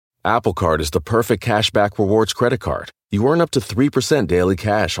Apple Card is the perfect cashback rewards credit card. You earn up to 3% daily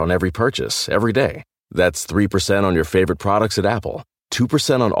cash on every purchase, every day. That's 3% on your favorite products at Apple,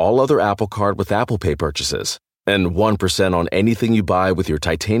 2% on all other Apple Card with Apple Pay purchases, and 1% on anything you buy with your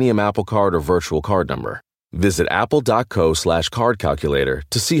titanium Apple Card or virtual card number. Visit apple.co/card calculator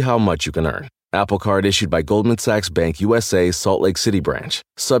to see how much you can earn. Apple Card issued by Goldman Sachs Bank USA, Salt Lake City branch.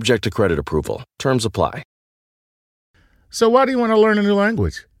 Subject to credit approval. Terms apply. So why do you want to learn a new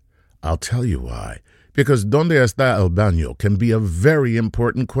language? I'll tell you why. Because ¿Dónde está el baño can be a very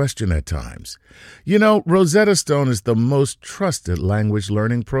important question at times. You know, Rosetta Stone is the most trusted language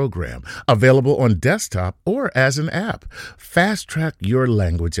learning program, available on desktop or as an app. Fast-track your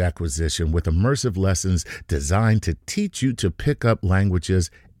language acquisition with immersive lessons designed to teach you to pick up languages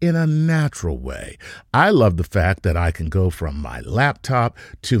in a natural way. I love the fact that I can go from my laptop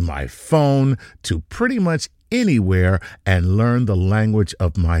to my phone to pretty much anywhere and learn the language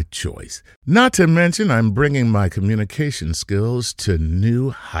of my choice. Not to mention, I'm bringing my communication skills to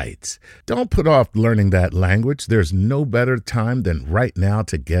new heights. Don't put off learning that language. There's no better time than right now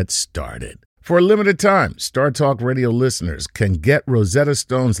to get started. For a limited time, Star Talk Radio listeners can get Rosetta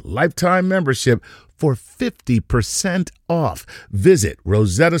Stone's lifetime membership for 50% off. Visit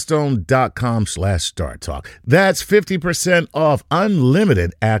rosettastone.com/StarTalk. That's 50% off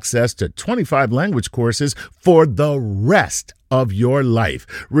unlimited access to 25 language courses for the rest of your life.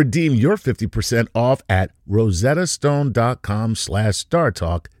 Redeem your 50% off at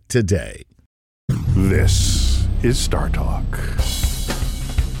rosettastone.com/StarTalk today. This is Star Talk.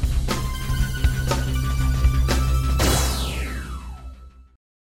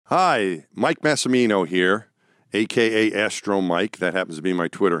 Hi, Mike Massimino here, a.k.a. Astro Mike. That happens to be my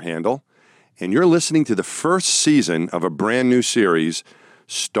Twitter handle. And you're listening to the first season of a brand new series,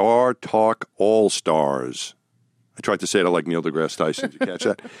 Star Talk All-Stars. I tried to say it like Neil deGrasse Tyson. Did you catch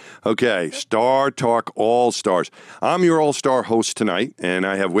that? Okay, Star Talk All-Stars. I'm your all-star host tonight, and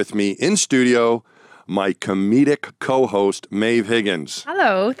I have with me in studio my comedic co-host, Maeve Higgins.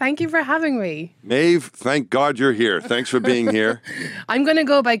 Hello, thank you for having me. Maeve, thank God you're here. Thanks for being here. I'm going to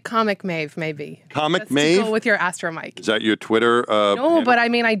go by Comic Maeve, maybe. Comic Just Maeve? to go with your Astro Mike. Is that your Twitter? No, but I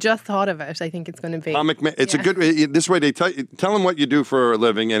mean, I just thought of it. I think it's going to be. Comic Maeve. It's a good, this way they tell them what you do for a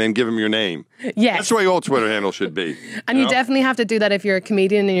living and then give them your name. Yes. That's the way all Twitter handles should be. And you definitely have to do that if you're a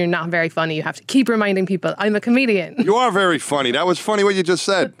comedian and you're not very funny. You have to keep reminding people, I'm a comedian. You are very funny. That was funny what you just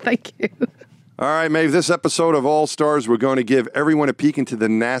said. Thank you. All right, Maeve, this episode of All Stars, we're going to give everyone a peek into the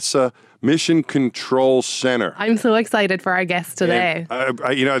NASA Mission Control Center. I'm so excited for our guests today.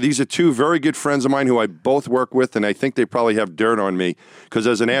 And, these are two very good friends of mine who I both work with, and I think they probably have dirt on me because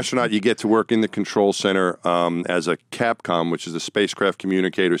as an astronaut, you get to work in the control center as a Capcom, which is a spacecraft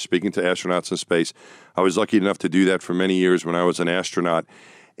communicator speaking to astronauts in space. I was lucky enough to do that for many years when I was an astronaut.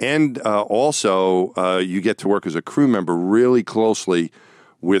 And also, you get to work as a crew member really closely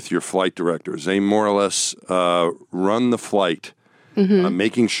with your flight directors. They more or less run the flight,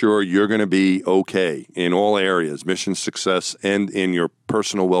 making sure you're going to be okay in all areas, mission success and in your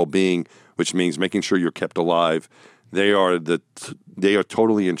personal well-being, which means making sure you're kept alive. They are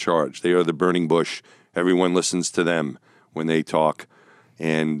totally in charge. They are the burning bush. Everyone listens to them when they talk.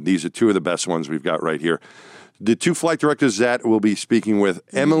 And these are two of the best ones we've got right here. The two flight directors that we'll be speaking with,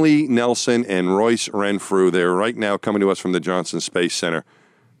 Emily Nelson and Royce Renfrew. They're right now coming to us from the Johnson Space Center.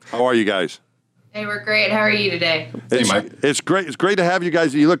 How are you guys? Hey, we're great. How are you today? Hey, Mike. It's great. It's great to have you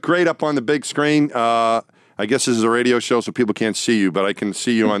guys. You look great up on the big screen. I guess this is a radio show, so people can't see you, but I can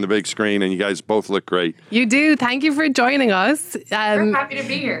see you on the big screen, and you guys both look great. You do. Thank you for joining us. We're happy to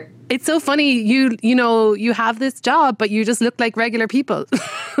be here. It's so funny. You have this job, but you just look like regular people.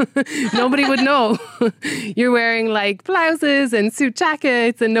 Nobody would know. You're wearing like blouses and suit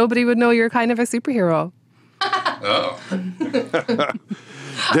jackets, and nobody would know you're kind of a superhero.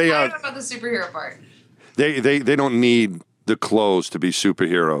 I don't know about the superhero part. They don't need the clothes to be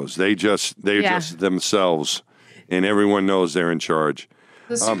superheroes. They're just themselves, and everyone knows they're in charge.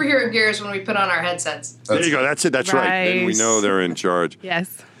 The superhero gear is when we put on our headsets. There you go. That's it. That's right. Then we know they're in charge.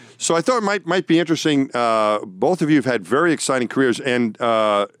 Yes. So I thought it might be interesting. Both of you have had very exciting careers, and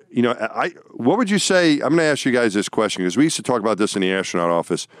what would you say? I'm going to ask you guys this question because we used to talk about this in the astronaut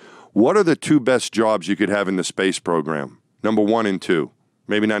office. What are the two best jobs you could have in the space program? Number 1 and 2.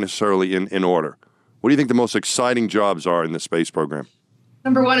 Maybe not necessarily in order. What do you think the most exciting jobs are in the space program?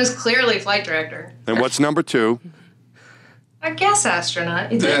 Number 1 is clearly flight director. And what's number 2? I guess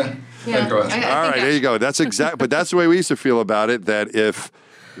astronaut. Yeah. All right, there you go. That's exact. But that's the way we used to feel about it. That if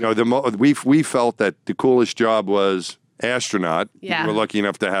we felt that the coolest job was astronaut. Yeah. We were lucky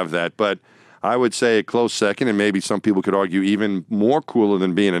enough to have that. But I would say a close second, and maybe some people could argue even more cooler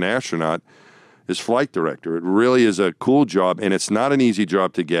than being an astronaut, is flight director. It really is a cool job, and it's not an easy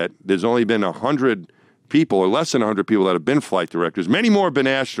job to get. There's only been 100 people, or less than 100 people, that have been flight directors. Many more have been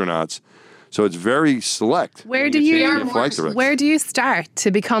astronauts. So it's very select. Where do you start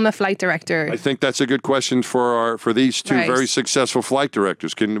to become a flight director? I think that's a good question for these two very successful flight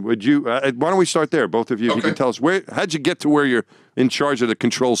directors. Why don't we start there, both of you? Okay. You can tell us how'd you get to where you're in charge of the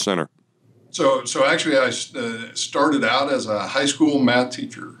control center? So actually, I started out as a high school math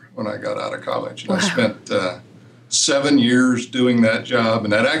teacher when I got out of college. And I spent 7 years doing that job,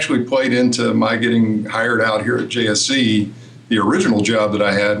 and that actually played into my getting hired out here at JSC. The original job that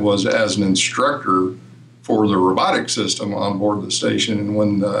I had was as an instructor for the robotic system on board the station. And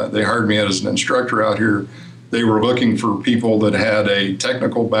when they hired me as an instructor out here, they were looking for people that had a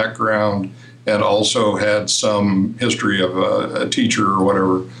technical background and also had some history of a teacher or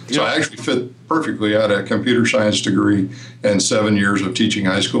whatever. So I actually fit perfectly. I had a computer science degree and 7 years of teaching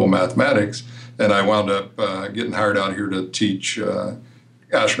high school mathematics. And I wound up getting hired out here to teach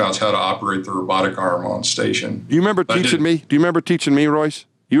astronauts how to operate the robotic arm on station. Do you remember teaching me? Do you remember teaching me, Royce?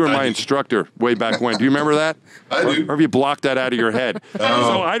 You were my instructor way back when. Do you remember that? I do. Or have you blocked that out of your head? So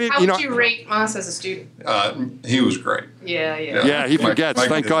I didn't. How would you rate Moss as a student? He was great. Yeah, he forgets.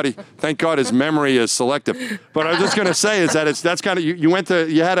 Thank God his memory is selective. But I was just going to say is that that's kind of you had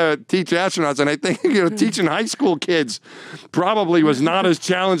to teach astronauts, and I think teaching high school kids probably was not as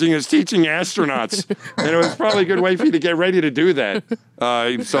challenging as teaching astronauts, and it was probably a good way for you to get ready to do that.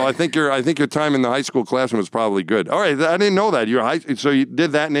 So I think your time in the high school classroom was probably good. All right, I didn't know that so you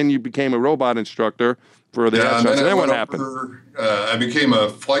did that, and then you became a robot instructor for the astronauts. And then what happened? I became a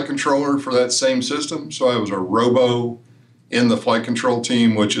flight controller for that same system. So I was a robo in the flight control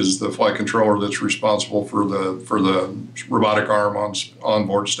team, which is the flight controller that's responsible for the robotic arm on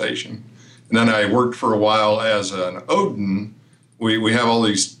board station. And then I worked for a while as an Odin. We have all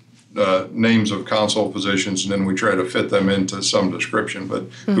these names of console positions, and then we try to fit them into some description, but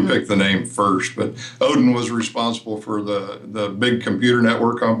we picked the name first. But Odin was responsible for the big computer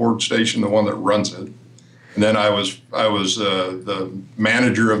network on board station, the one that runs it. And then I was the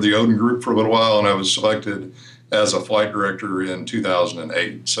manager of the Odin group for a little while, and I was selected as a flight director in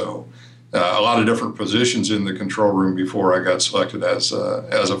 2008. So a lot of different positions in the control room before I got selected as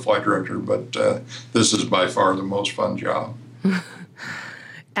a flight director. But this is by far the most fun job.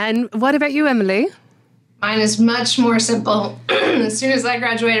 And what about you, Emily? Mine is much more simple. As soon as I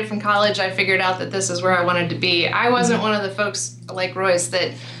graduated from college, I figured out that this is where I wanted to be. I wasn't one of the folks like Royce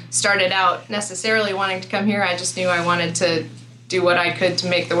that started out necessarily wanting to come here. I just knew I wanted to do what I could to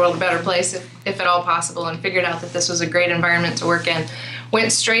make the world a better place, if at all possible, and figured out that this was a great environment to work in.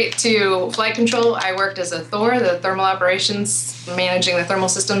 Went straight to flight control. I worked as a Thor, the thermal operations, managing the thermal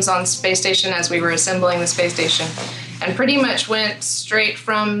systems on space station as we were assembling the space station. And pretty much went straight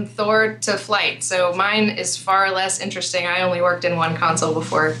from Thor to flight. So mine is far less interesting. I only worked in one console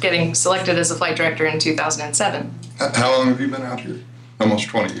before getting selected as a flight director in 2007. How long have you been out here? Almost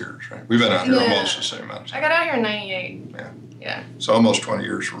 20 years, right? We've been out here almost the same amount of time. I got out here in 98. Yeah. So almost 20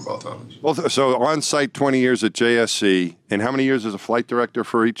 years for both of us. Well, so on-site 20 years at JSC, and how many years as a flight director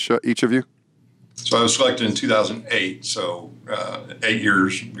for each of you? So I was selected in 2008, so 8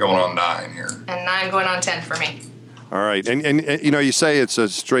 years going on 9 here. And 9 going on 10 for me. All right, and you say it's a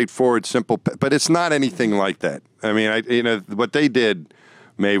straightforward, simple, but it's not anything like that. I mean, what they did,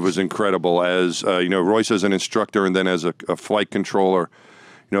 Maeve, was incredible. As Royce as an instructor and then as a flight controller,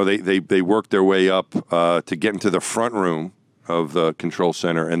 they worked their way up to get into the front room of the control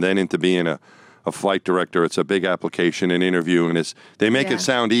center and then into being a flight director. It's a big application and interview, and they make it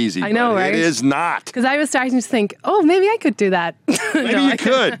sound easy. I know, right? It is not. Because I was starting to think, maybe I could do that. Maybe you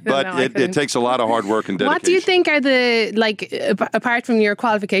could, but it takes a lot of hard work and dedication. What do you think are apart from your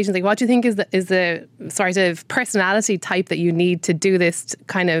qualifications, what do you think is the sort of personality type that you need to do this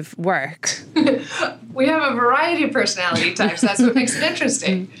kind of work? We have a variety of personality types. That's what makes it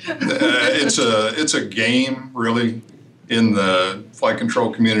interesting. It's a game, really, in the flight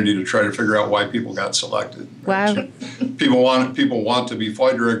control community to try to figure out why people got selected. Wow. So people want to be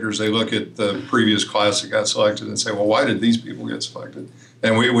flight directors. They look at the previous class that got selected and say, well, why did these people get selected?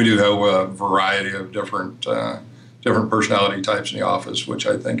 And we do have a variety of different personality types in the office, which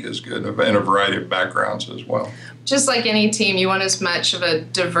I think is good, and a variety of backgrounds as well. Just like any team, you want as much of a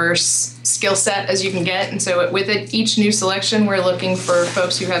diverse skill set as you can get. And so with each new selection, we're looking for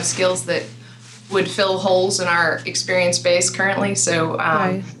folks who have skills that would fill holes in our experience base currently. So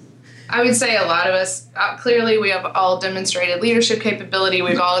I I would say a lot of us, clearly we have all demonstrated leadership capability.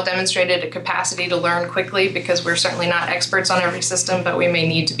 We've all demonstrated a capacity to learn quickly because we're certainly not experts on every system, but we may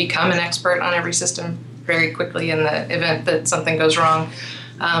need to become an expert on every system very quickly in the event that something goes wrong.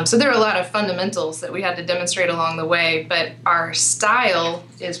 So there are a lot of fundamentals that we had to demonstrate along the way, but our style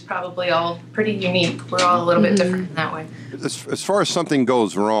is probably all pretty unique. We're all a little bit different in that way. As far as something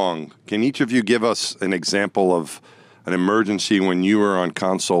goes wrong, can each of you give us an example of an emergency when you were on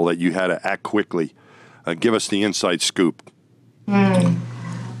console that you had to act quickly? Give us the inside scoop.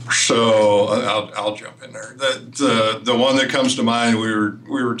 So I'll jump in there. The one that comes to mind we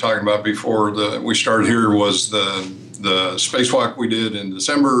were talking about before we started here was the spacewalk we did in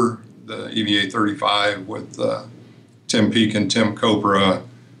December, the EVA 35 with Tim Peake and Tim Kopra.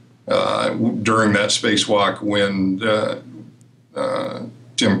 During that spacewalk, when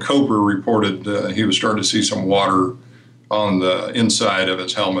Tim Kopra reported he was starting to see some water on the inside of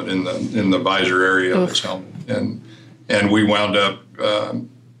his helmet, in the visor area of his helmet, and we wound up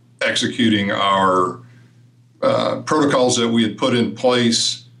executing our protocols that we had put in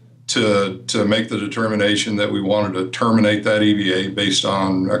place to make the determination that we wanted to terminate that EVA based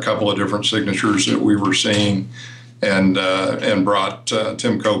on a couple of different signatures that we were seeing, and brought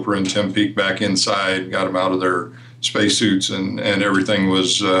Tim Kopra and Tim Peake back inside, got them out of their spacesuits, and everything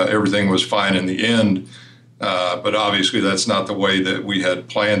was fine in the end. But obviously that's not the way that we had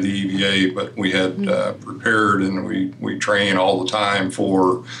planned the EVA, but we had prepared, and we train all the time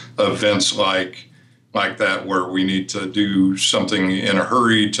for events like that where we need to do something in a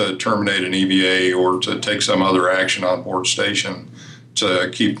hurry to terminate an EVA or to take some other action on board station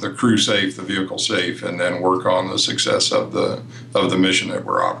to keep the crew safe, the vehicle safe, and then work on the success of the mission that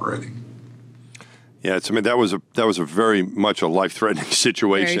we're operating. Yeah, that was a very much a life-threatening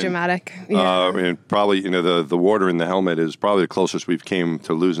situation. Very dramatic. Yeah. And probably, the water in the helmet is probably the closest we've came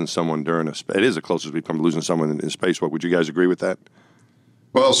to losing someone it is the closest we've come to losing someone in spacewalk. Would you guys agree with that?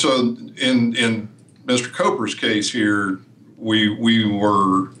 Well, so in Mr. Kopra's case here, we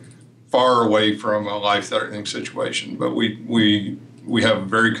were far away from a life-threatening situation, but we have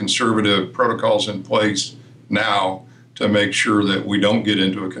very conservative protocols in place now to make sure that we don't get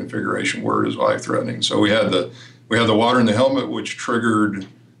into a configuration where it is life-threatening. So we had the water in the helmet, which triggered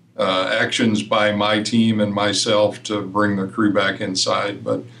actions by my team and myself to bring the crew back inside.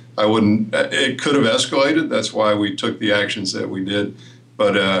 But it could have escalated. That's why we took the actions that we did.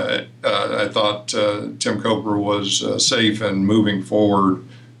 But I thought Tim Kopra was safe and moving forward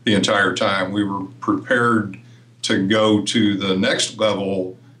the entire time. We were prepared to go to the next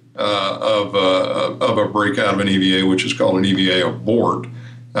level of a breakout of an EVA, which is called an EVA abort,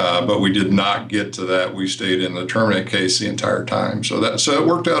 but we did not get to that. We stayed in the terminate case the entire time. So it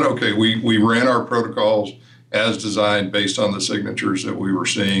worked out okay. We ran our protocols as designed based on the signatures that we were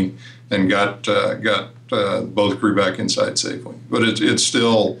seeing, and got both crew back inside safely. But it's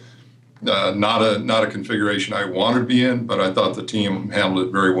still not a configuration I wanted to be in, but I thought the team handled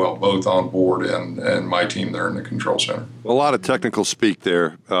it very well, both on board and my team there in the control center. Well, a lot of technical speak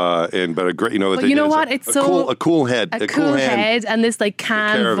there, but a great, it's a cool head, a cool head, and this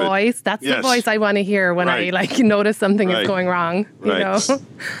calm voice. That's the voice I want to hear when I notice something is going wrong. You know?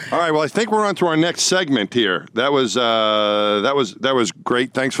 All right. Well, I think we're on to our next segment here. That was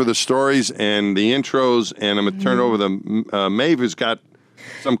great. Thanks for the stories and the intros, and I'm going to turn it over to Maeve, who's got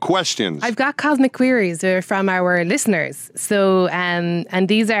some questions. I've got cosmic queries from our listeners. So, and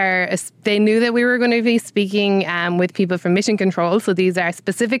these are, they knew that we were going to be speaking with people from Mission Control. So these are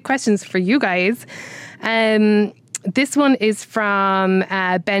specific questions for you guys. This one is from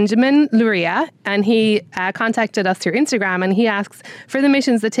Benjamin Luria, and he contacted us through Instagram, and he asks, for the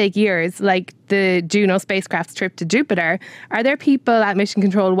missions that take years, like the Juno spacecraft's trip to Jupiter, are there people at Mission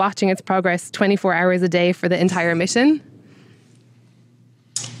Control watching its progress 24 hours a day for the entire mission?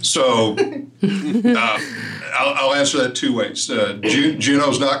 So I'll answer that two ways.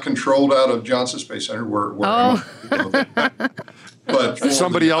 Juno's not controlled out of Johnson Space Center. But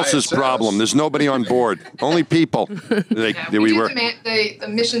somebody else's problem. There's nobody on board. Only people. We do the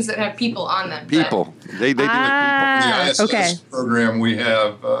missions that have people on them. People. They do it. People. The ISS program, we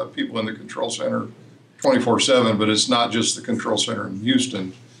have people in the control center 24/7, but it's not just the control center in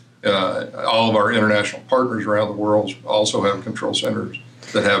Houston. All of our international partners around the world also have control centers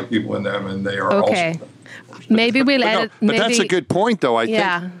that have people in them, and they are also. Maybe we'll edit. But that's a good point, though. I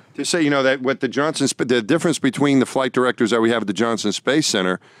think to say, that with the the difference between the flight directors that we have at the Johnson Space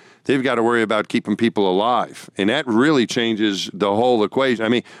Center, they've got to worry about keeping people alive, and that really changes the whole equation. I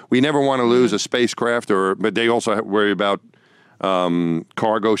mean, we never want to lose a spacecraft, but they also worry about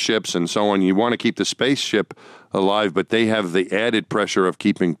cargo ships and so on. You want to keep the spaceship alive, but they have the added pressure of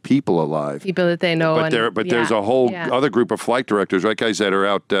keeping people alive. People that they know. But there's a whole other group of flight directors, right, guys, that are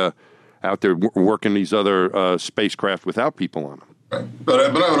out there working these other spacecraft without people on them. Right. But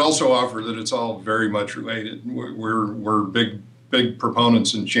I would also offer that it's all very much related. We're big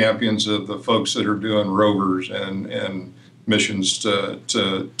proponents and champions of the folks that are doing rovers and missions to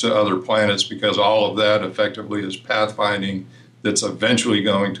other planets, because all of that effectively is pathfinding that's eventually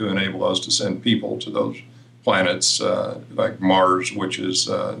going to enable us to send people to those planets like Mars, which is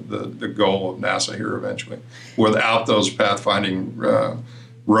the goal of NASA here eventually. Without those pathfinding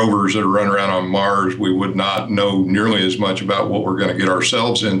rovers that are running around on Mars, we would not know nearly as much about what we're going to get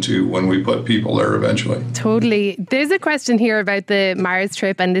ourselves into when we put people there eventually. Totally. There's a question here about the Mars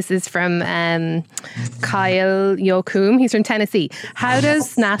trip, and this is from Kyle Yokum. He's from Tennessee. How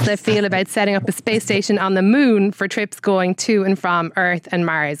does NASA feel about setting up a space station on the moon for trips going to and from Earth and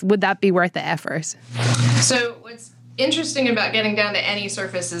Mars? Would that be worth the effort? So what's interesting about getting down to any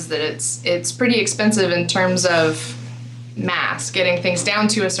surface is that it's pretty expensive in terms of mass, getting things down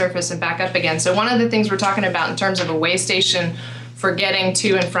to a surface and back up again. So one of the things we're talking about in terms of a way station for getting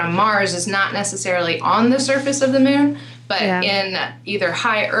to and from Mars is not necessarily on the surface of the moon, but in either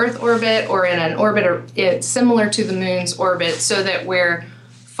high Earth orbit or in an orbit similar to the moon's orbit, so that we're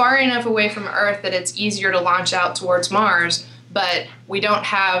far enough away from Earth that it's easier to launch out towards Mars, but we don't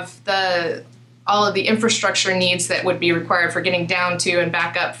have all of the infrastructure needs that would be required for getting down to and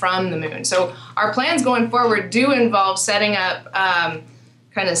back up from the moon. So our plans going forward do involve setting up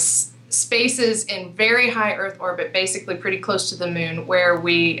kind of spaces in very high Earth orbit, basically pretty close to the moon, where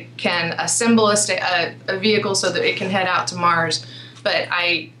we can assemble a vehicle so that it can head out to Mars. But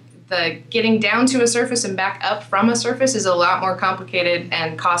the getting down to a surface and back up from a surface is a lot more complicated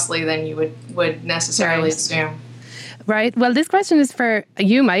and costly than you would necessarily assume. Right. Well, this question is for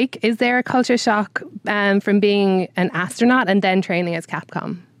you, Mike. Is there a culture shock from being an astronaut and then training as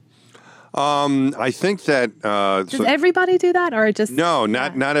Capcom? I think that does everybody do that, or just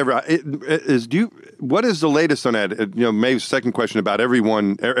not every. What is the latest on that? Maeve's second question about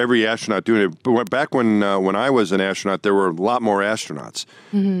every astronaut doing it. But back when I was an astronaut, there were a lot more astronauts,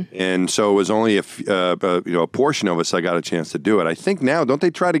 and so it was only a portion of us that got a chance to do it. I think now, don't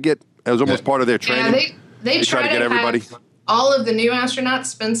they try to get as almost part of their training? Yeah, they try to get everybody. Have all of the new astronauts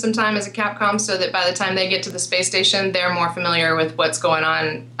spend some time as a Capcom, so that by the time they get to the space station, they're more familiar with what's going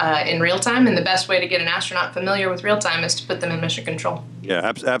on in real time. And the best way to get an astronaut familiar with real time is to put them in mission control.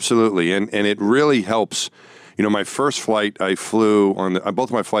 Yeah, absolutely. And it really helps. My first flight I flew on both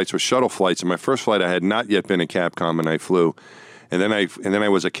my flights were shuttle flights. And my first flight I had not yet been a Capcom, and I flew. And then I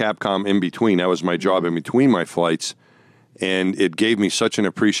was a Capcom in between. That was my job in between my flights. And it gave me such an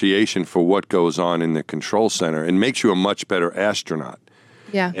appreciation for what goes on in the control center. It makes you a much better astronaut.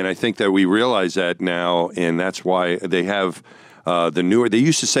 Yeah. And I think that we realize that now, and that's why they have the newer. They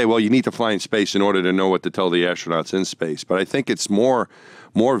used to say, well, you need to fly in space in order to know what to tell the astronauts in space. But I think it's more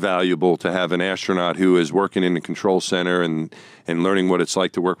valuable to have an astronaut who is working in the control center and learning what it's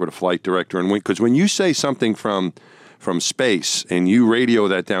like to work with a flight director. And because when you say something from space and you radio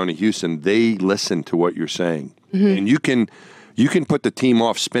that down to Houston, they listen to what you're saying. And you can put the team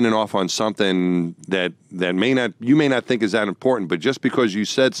off spinning off on something that you may not think is that important, but just because you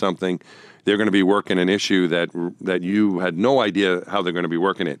said something, they're going to be working an issue that you had no idea how they're going to be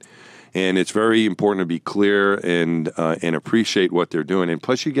working it. And it's very important to be clear and appreciate what they're doing. And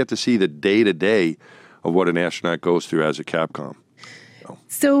plus, you get to see the day-to-day of what an astronaut goes through as a Capcom.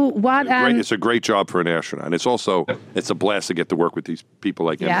 So what? It's a great job for an astronaut. It's a blast to get to work with these people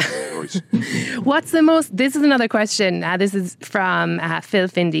like Emily Royce. What's the most? This is another question. This is from Phil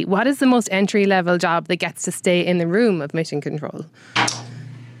Findy. What is the most entry-level job that gets to stay in the room of mission control?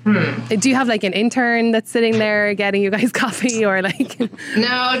 Do you have like an intern that's sitting there getting you guys coffee, or like?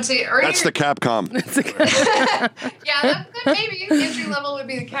 No, that's the Capcom. Yeah, that maybe entry level would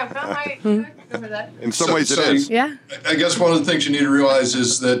be the Capcom. I go for that. In some ways, it is. Yeah. I guess one of the things you need to realize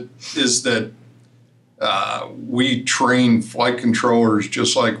is that we train flight controllers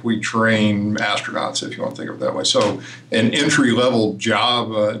just like we train astronauts, if you want to think of it that way. So, an entry level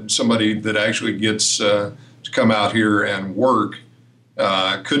job, somebody that actually gets to come out here and work.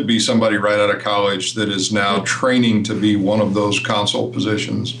 Could be somebody right out of college that is now training to be one of those console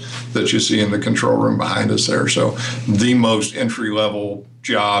positions that you see in the control room behind us there. So the most entry-level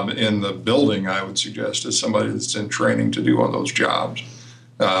job in the building, I would suggest, is somebody that's in training to do one of those jobs.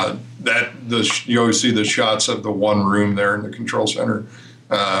 You always see the shots of the one room there in the control center.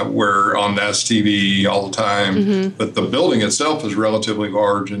 where on NAS TV all the time. But the building itself is relatively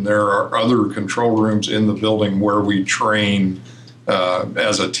large, and there are other control rooms in the building where we train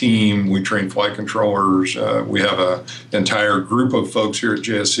as a team. We train flight controllers. We have an entire group of folks here at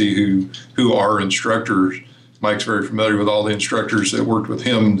JSC who are instructors. Mike's very familiar with all the instructors that worked with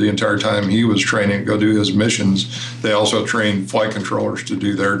him the entire time he was training to go do his missions. They also train flight controllers to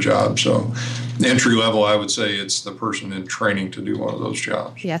do their job. So entry level, I would say it's the person in training to do one of those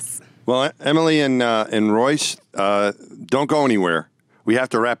jobs. Yes. Well, Emily and Royce, don't go anywhere. We have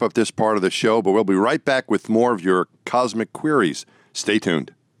to wrap up this part of the show, but we'll be right back with more of your cosmic queries. Stay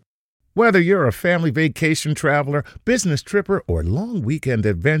tuned. Whether you're a family vacation traveler, business tripper, or long weekend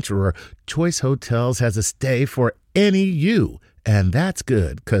adventurer, Choice Hotels has a stay for any you. And that's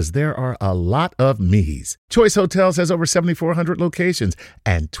good, because there are a lot of me's. Choice Hotels has over 7,400 locations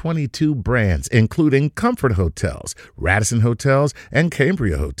and 22 brands, including Comfort Hotels, Radisson Hotels, and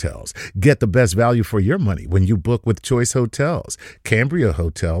Cambria Hotels. Get the best value for your money when you book with Choice Hotels. Cambria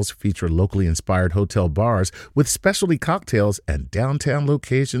Hotels feature locally inspired hotel bars with specialty cocktails and downtown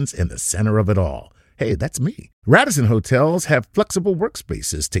locations in the center of it all. Hey, that's me. Radisson Hotels have flexible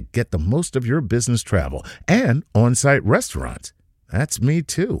workspaces to get the most of your business travel and on-site restaurants. That's me,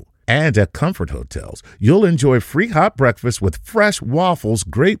 too. And at Comfort Hotels, you'll enjoy free hot breakfast with fresh waffles,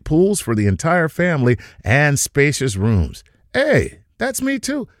 great pools for the entire family, and spacious rooms. Hey, that's me,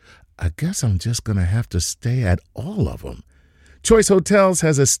 too. I guess I'm just going to have to stay at all of them. Choice Hotels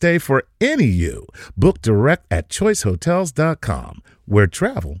has a stay for any you. Book direct at choicehotels.com, where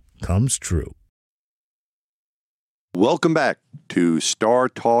travel comes true. Welcome back to Star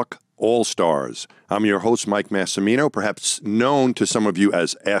Talk All-Stars. I'm your host, Mike Massimino, perhaps known to some of you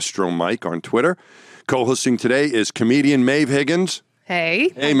as Astro Mike on Twitter. Co-hosting today is comedian Maeve Higgins.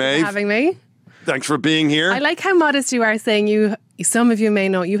 Hey. Hey, Maeve. Thanks for having me. Thanks for being here. I like how modest you are, saying some of you may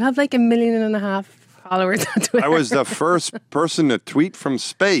know, you have like 1.5 million followers on Twitter. I was the first person to tweet from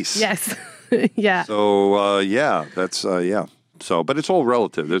space. Yes. Yeah. So, that's. So, but it's all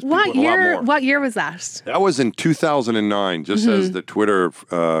relative. There's people with a lot more. What year was that? That was in 2009, just as the Twitter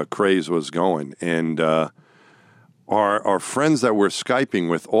craze was going. And our friends that we're Skyping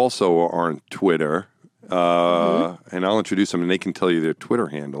with also are on Twitter. And I'll introduce them, and they can tell you their Twitter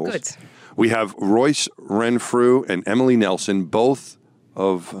handles. Good. We have Royce Renfrew and Emily Nelson, both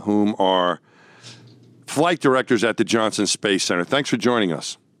of whom are flight directors at the Johnson Space Center. Thanks for joining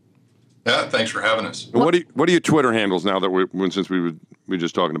us. Yeah, thanks for having us. What are your Twitter handles now that since we were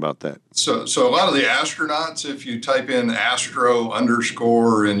just talking about that? So a lot of the astronauts, if you type in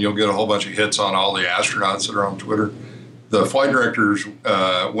 _, and you'll get a whole bunch of hits on all the astronauts that are on Twitter. The flight directors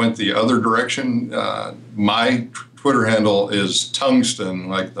went the other direction. My Twitter handle is tungsten,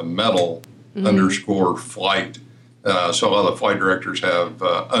 like the metal, _flight. So a lot of the flight directors have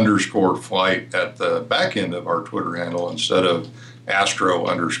 _flight at the back end of our Twitter handle instead of Astro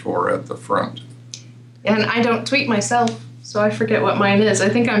 _ at the front. And I don't tweet myself, so I forget what mine is. I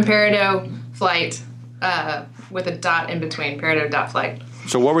think I'm Peridot Flight with a dot in between, Peridot.flight.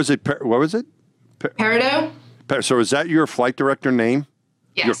 So what was it? Peridot? So is that your flight director name?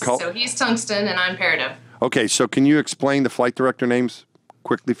 Yes, so he's Tungsten and I'm Peridot. Okay, so can you explain the flight director names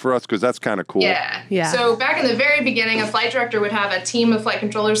quickly for us? Because that's kind of cool. Yeah. So back in the very beginning, a flight director would have a team of flight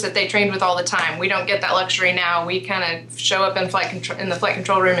controllers that they trained with all the time. We don't get that luxury now. We kind of show up in the flight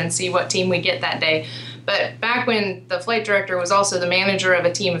control room and see what team we get that day. But back when the flight director was also the manager of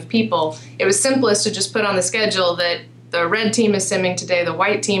a team of people, it was simplest to just put on the schedule that the red team is simming today, the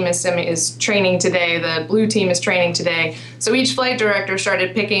white team is training today, the blue team is training today. So each flight director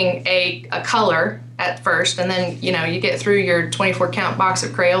started picking a color at first, and then, you get through your 24-count box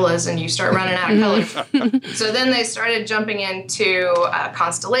of Crayolas and you start running out of colors. So then they started jumping into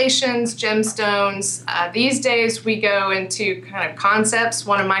constellations, gemstones. These days we go into kind of concepts.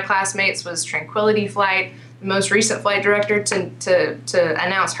 One of my classmates was Tranquility Flight. The most recent flight director to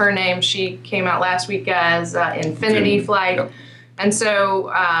announce her name, she came out last week as Infinity Flight. Yep. And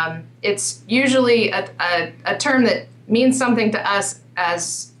so it's usually a term that means something to us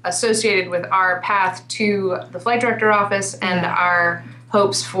as associated with our path to the flight director office and our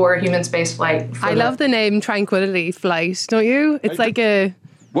hopes for human space flight. I love the name Tranquility Flight, don't you? It's like a...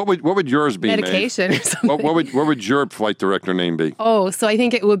 What would yours be, medication, Maeve? Or something. What would your flight director name be? Oh, so I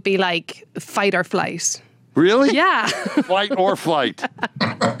think it would be like Fight or Flight. Really? Yeah. Flight or Flight.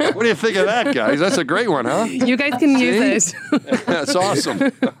 What do you think of that, guys? That's a great one, huh? You guys can use it. That's awesome.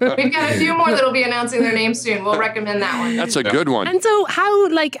 We've got a few more that'll be announcing their names soon. We'll recommend that one. That's a good one. And so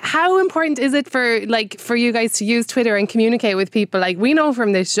how important is it for you guys to use Twitter and communicate with people? Like, we know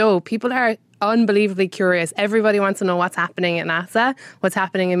from this show, people are unbelievably curious. Everybody wants to know what's happening at NASA, what's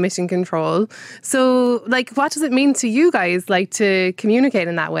happening in mission control. So, like, what does it mean to you guys, like, to communicate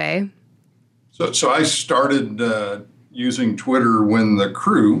in that way? So I started using Twitter when the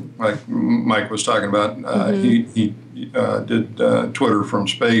crew, like Mike was talking about, he did Twitter from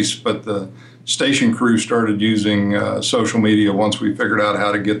space, but the station crew started using social media once we figured out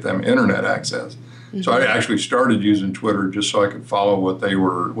how to get them internet access. So I actually started using Twitter just so I could follow what they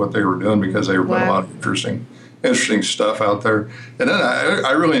were doing, because they were putting a lot of interesting stuff out there. And then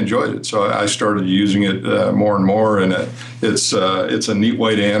I really enjoyed it, so I started using it more and more. And it's a neat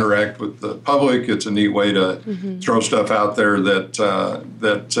way to interact with the public. It's a neat way to throw stuff out there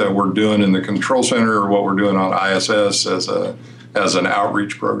that we're doing in the control center, or what we're doing on ISS as an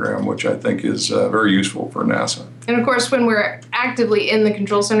outreach program, which I think is very useful for NASA. And of course, when we're actively in the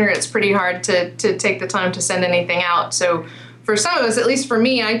control center, it's pretty hard to take the time to send anything out. So for some of us, at least for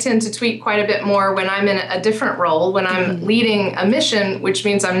me, I tend to tweet quite a bit more when I'm in a different role, when I'm leading a mission, which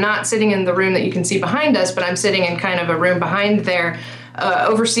means I'm not sitting in the room that you can see behind us, but I'm sitting in kind of a room behind there,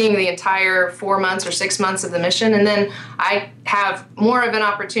 overseeing the entire 4 months or 6 months of the mission. And then I have more of an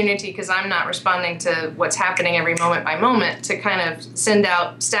opportunity, because I'm not responding to what's happening every moment by moment, to kind of send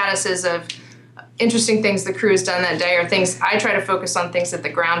out statuses of interesting things the crew has done that day, or things I try to focus on, things that the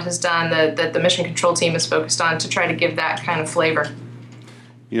ground has done, that the mission control team is focused on, to try to give that kind of flavor.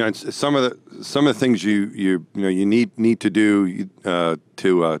 You know, it's some of the things you need to do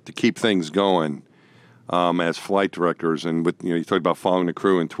to keep things going as flight directors, and with you talk about following the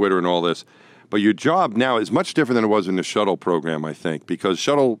crew and Twitter and all this. But your job now is much different than it was in the shuttle program, I think, because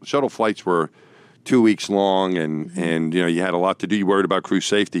shuttle flights were 2 weeks long, and you had a lot to do. You worried about crew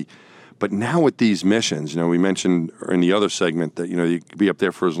safety. But now with these missions, we mentioned in the other segment that, you could be up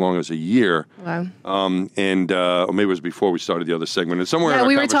there for as long as a year. Wow. Or maybe it was before we started the other segment. And somewhere in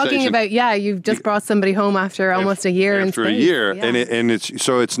we were talking about, you've just brought somebody home after almost a year in space. After a year. Yeah.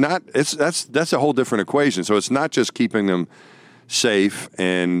 That's a whole different equation. So it's not just keeping them safe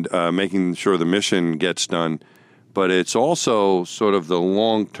and making sure the mission gets done, but it's also sort of the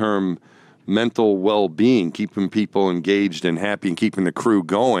long-term mental well-being, keeping people engaged and happy and keeping the crew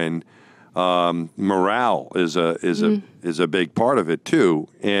going. Morale is a big part of it too.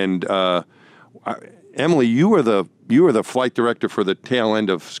 And Emily, you were the flight director for the tail end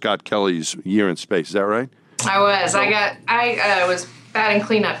of Scott Kelly's year in space. Is that right? I was. I was batting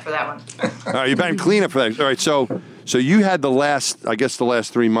cleanup for that one. All right, you're batting cleanup for that. All right, so you had the last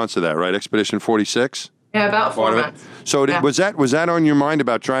 3 months of that, right? Expedition 46. Yeah, about 4 months. So was that on your mind,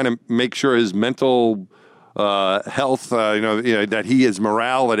 about trying to make sure his mental health, that his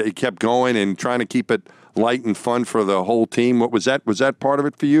morale, that it kept going, and trying to keep it light and fun for the whole team? What was that part of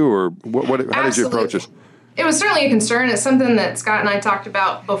it for you, or what? How did you approach it? It was certainly a concern. It's something that Scott and I talked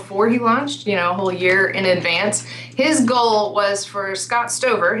about before he launched, a whole year in advance. His goal was for Scott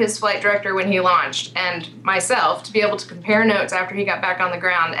Stover, his flight director when he launched, and myself to be able to compare notes after he got back on the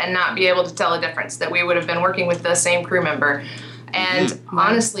ground and not be able to tell a difference, that we would have been working with the same crew member. And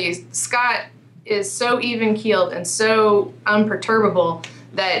honestly, Scott is so even-keeled and so unperturbable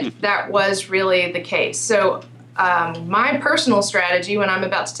that was really the case. So my personal strategy when I'm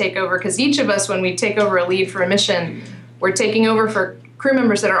about to take over, because each of us, when we take over a lead for a mission, we're taking over for crew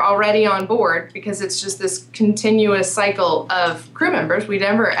members that are already on board, because it's just this continuous cycle of crew members. We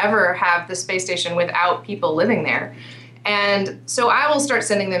never, ever have the space station without people living there. And so I will start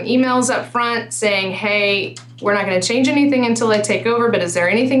sending them emails up front saying, hey, we're not going to change anything until I take over, but is there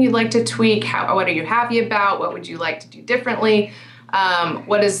anything you'd like to tweak? What are you happy about? What would you like to do differently?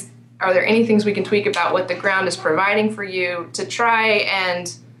 Are there any things we can tweak about what the ground is providing for you, to try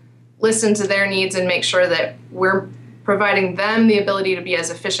and listen to their needs and make sure that we're providing them the ability to be as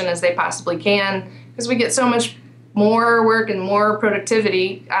efficient as they possibly can, because we get so much more work and more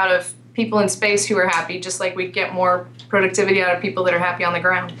productivity out of people in space who are happy, just like we get more productivity out of people that are happy on the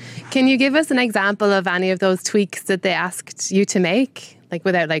ground. Can you give us an example of any of those tweaks that they asked you to make, like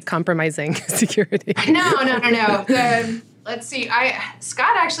without compromising security? No. Let's see.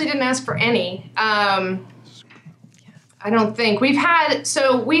 Scott actually didn't ask for any. I don't think. We have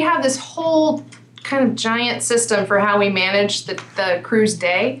this whole kind of giant system for how we manage the crew's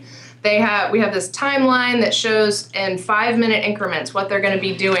day. We have this timeline that shows in 5-minute increments what they're going to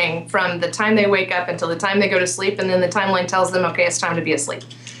be doing from the time they wake up until the time they go to sleep, and then the timeline tells them, okay, it's time to be asleep.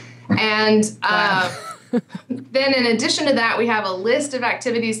 And then in addition to that, we have a list of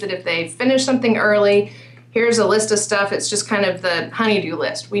activities that if they finish something early, here's a list of stuff. It's just kind of the honey-do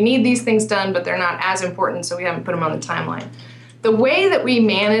list. We need these things done, but they're not as important, so we haven't put them on the timeline. The way that we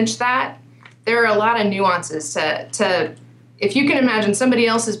manage that, there are a lot of nuances to if you can imagine somebody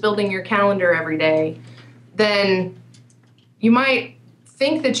else is building your calendar every day, then you might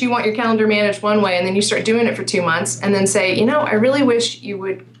think that you want your calendar managed one way, and then you start doing it for 2 months, and then say, I really wish you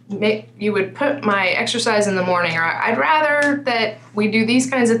would put my exercise in the morning, or I'd rather that we do these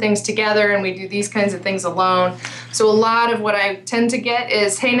kinds of things together and we do these kinds of things alone. So a lot of what I tend to get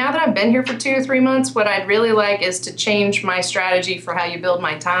is, hey, now that I've been here for 2 or 3 months, what I'd really like is to change my strategy for how you build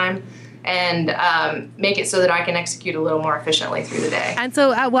my time and make it so that I can execute a little more efficiently through the day. And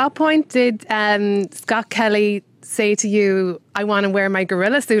so at what point did Scott Kelly say to you, I want to wear my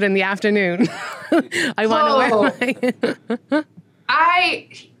gorilla suit in the afternoon? I want to wear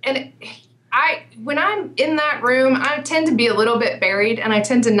when I'm in that room, I tend to be a little bit buried, and I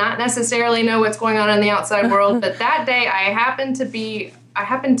tend to not necessarily know what's going on in the outside world. But that day, I happened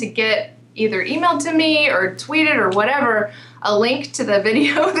to get either emailed to me or tweeted or whatever a link to the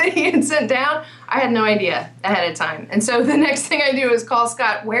video that he had sent down. I had no idea ahead of time. And so the next thing I do is call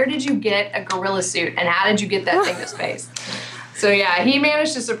Scott, where did you get a gorilla suit, and how did you get that thing to space? So yeah, he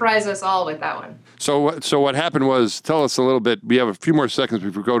managed to surprise us all with that one. So what happened was, tell us a little bit. We have a few more seconds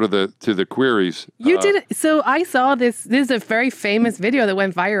before we go to the queries. You did. So I saw this. This is a very famous video that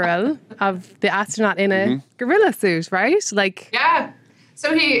went viral of the astronaut in a gorilla suit, right? Yeah.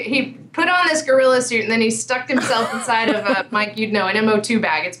 So he put on this gorilla suit, and then he stuck himself inside of a, Mike, an MO2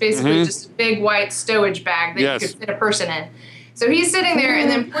 bag. It's basically just a big white stowage bag that you could fit a person in. So he's sitting there, and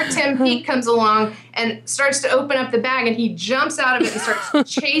then poor Tim Peake comes along and starts to open up the bag, and he jumps out of it and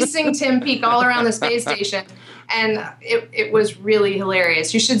starts chasing Tim Peake all around the space station. And it was really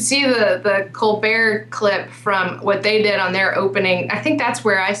hilarious. You should see the Colbert clip from what they did on their opening. I think that's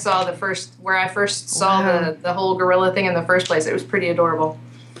where I saw where I first saw the whole gorilla thing in the first place. It was pretty adorable.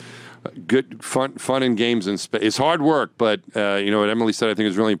 Good fun and games in space. It's hard work, but what Emily said I think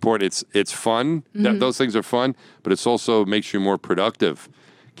is really important. It's fun. Those things are fun, but it's also makes you more productive,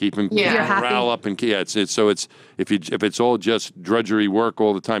 keeping morale up, and if it's all just drudgery work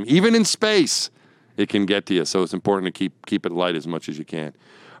all the time, even in space, it can get to you. So it's important to keep it light as much as you can.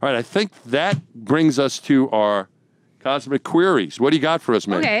 All right, I think that brings us to our cosmic queries. What do you got for us,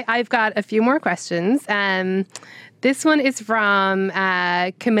 Meg? Okay, I've got a few more questions. This one is from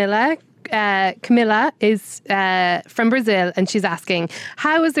Camilla. Camilla is from Brazil, and she's asking,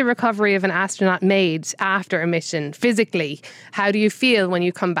 how is the recovery of an astronaut made after a mission physically? How do you feel when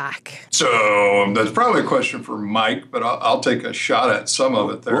you come back? So that's probably a question for Mike, but I'll take a shot at some of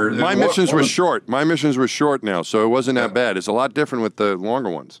it there. Well, my missions were short. My missions were short now, so it wasn't that bad. It's a lot different with the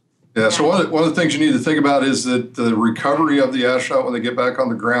longer ones. Yeah, so one of the things you need to think about is that the recovery of the astronaut when they get back on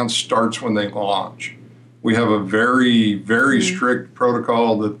the ground starts when they launch. We have a very, very strict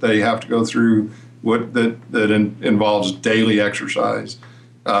protocol that they have to go through that involves daily exercise.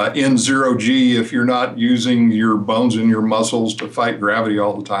 In zero G, if you're not using your bones and your muscles to fight gravity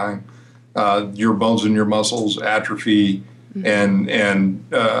all the time, your bones and your muscles atrophy, and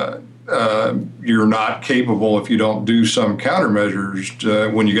you're not capable, if you don't do some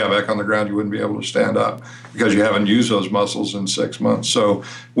countermeasures, when you got back on the ground, you wouldn't be able to stand up because you haven't used those muscles in 6 months. So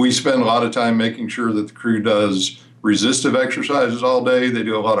we spend a lot of time making sure that the crew does resistive exercises all day. They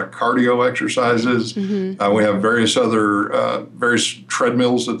do a lot of cardio exercises. We have various other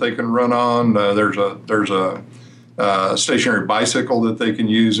treadmills that they can run on. There's a stationary bicycle that they can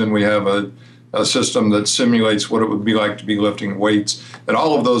use, and we have a system that simulates what it would be like to be lifting weights. And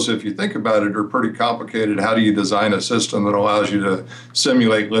all of those, if you think about it, are pretty complicated. How do you design a system that allows you to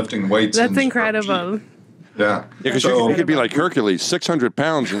simulate lifting weights? That's incredible. Yeah. Because you could be like Hercules, 600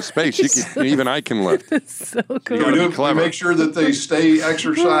 pounds in space. Even I can lift. That's so cool. We make sure that they stay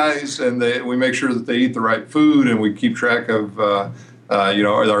exercised, and we make sure that they eat the right food, and we keep track of,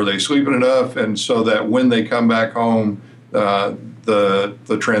 are they sleeping enough? And so that when they come back home,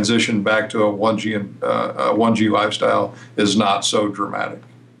 the transition back to a 1G lifestyle is not so dramatic.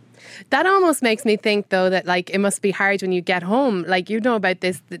 That almost makes me think, though, that it must be hard when you get home. About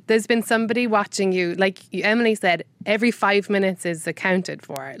this. There's been somebody watching you. Like Emily said, every 5 minutes is accounted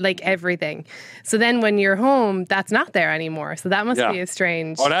for, everything. So then when you're home, that's not there anymore. So that must be a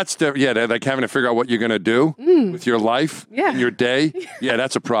strange. Oh, that's different. Yeah, like having to figure out what you're going to do with your life, and your day. Yeah,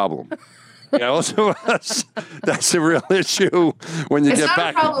 that's a problem. Also, that's a real issue when you get back. It's not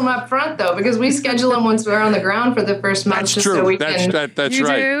a problem up front, though, because we schedule them once they're on the ground for the first month. That's true. So we that's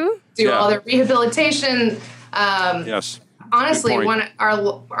right. Do all their rehabilitation. Yes. Honestly,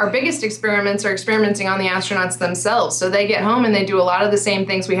 our biggest experiments are experimenting on the astronauts themselves. So they get home and they do a lot of the same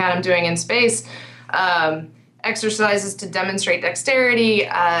things we had them doing in space. exercises to demonstrate dexterity,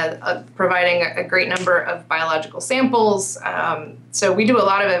 providing a great number of biological samples. So we do a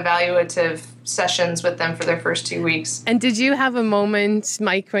lot of evaluative sessions with them for their first 2 weeks. And did you have a moment,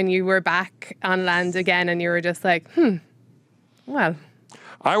 Mike, when you were back on land again and you were just like, well...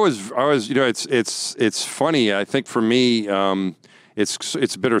 I was, it's funny. I think for me,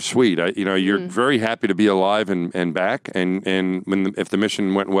 it's bittersweet. You're very happy to be alive and back. And if the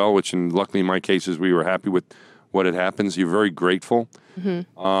mission went well, which luckily in my cases, we were happy with what had happened, you're very grateful.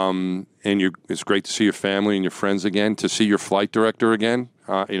 And it's great to see your family and your friends again, to see your flight director again,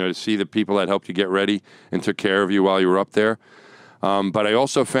 to see the people that helped you get ready and took care of you while you were up there. But I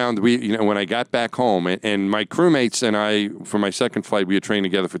also found when I got back home, and my crewmates and I, for my second flight, we had trained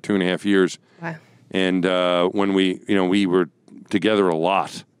together for 2.5 years. Wow. And when we were together a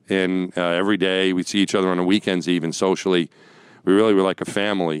lot, and every day we'd see each other on the weekends, even socially, we really were like a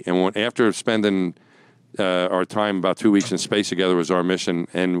family. And after spending our time about 2 weeks in space together was our mission,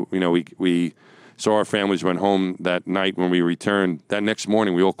 and we saw our families went home that night when we returned. That next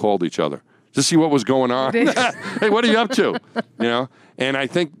morning, we all called each other to see what was going on. Hey, what are you up to? And I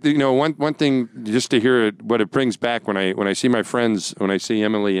think one thing just to hear what it brings back when I see my friends, when I see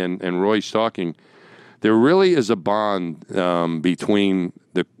Emily and Royce talking, there really is a bond between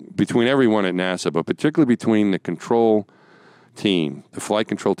everyone at NASA, but particularly between the control team, the flight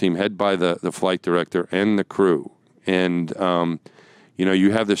control team, head by the flight director, and the crew. And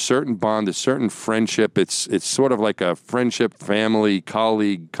you have this certain bond, this certain friendship. It's sort of like a friendship, family,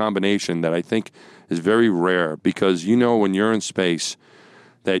 colleague combination that I think is very rare, because when you're in space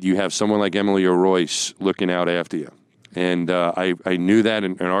that you have someone like Emily or Royce looking out after you. And I knew that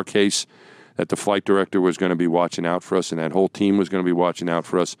in our case, that the flight director was going to be watching out for us, and that whole team was going to be watching out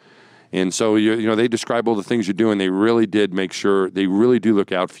for us. And so, they describe all the things you're doing. They really did make sure, they really do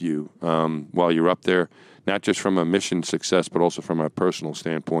look out for you while you're up there, not just from a mission success, but also from a personal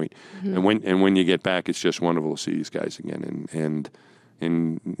standpoint. Mm-hmm. And when you get back, it's just wonderful to see these guys again. And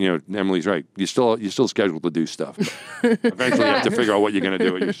Emily's right. You're still scheduled to do stuff. Eventually, you have to figure out what you're going to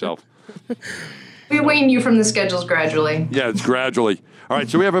do with yourself. We wean you from the schedules gradually. Yeah, it's gradually. All right,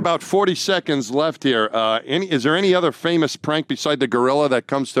 so we have about 40 seconds left here. Is there any other famous prank beside the gorilla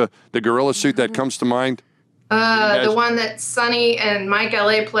suit that comes to mind? The one that Sonny and Mike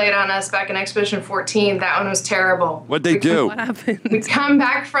LA played on us back in Expedition 14, that one was terrible. What'd they do? What happened? We come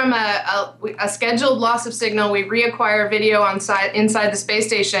back from a scheduled loss of signal. We reacquire video inside the space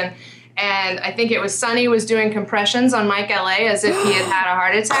station, and I think it was Sonny was doing compressions on Mike LA as if he had a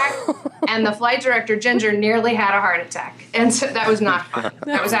heart attack, and the flight director, Ginger, nearly had a heart attack. And so that was not funny.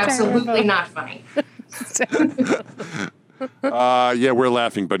 That was absolutely not funny. Yeah, we're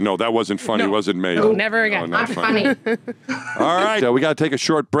laughing, but no, that wasn't funny. No. Wasn't me. No, never again. Not funny. All right, we got to take a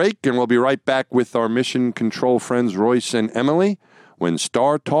short break, and we'll be right back with our mission control friends, Royce and Emily, when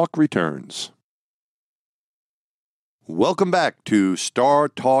Star Talk returns. Welcome back to Star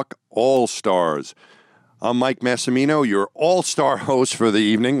Talk All-Stars. I'm Mike Massimino, your all-star host for the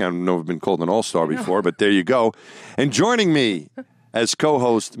evening. I don't know if I've been called an all-star before, but there you go. And joining me as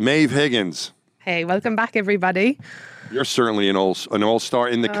co-host, Maeve Higgins. Hey, welcome back, everybody. You're certainly an all-star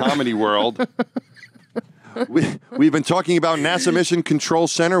in the comedy world. We've been talking about NASA Mission Control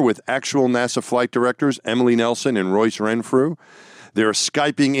Center with actual NASA flight directors Emily Nelson and Royce Renfrew. They're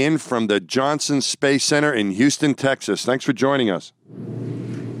Skyping in from the Johnson Space Center in Houston, Texas. Thanks for joining us.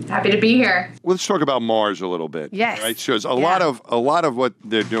 Happy to be here. Let's talk about Mars a little bit. Yes. Right. So a lot of what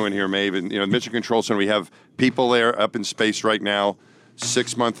they're doing here, Maeve, and Mission Control Center. We have people there up in space right now.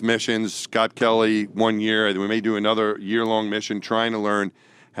 6-month missions. Scott Kelly 1 year. We may do another year-long mission trying to learn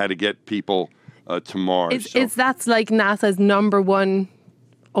how to get people to Mars. Is that like NASA's number one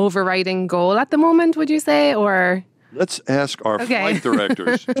overriding goal at the moment? Would you say, or? Let's ask our flight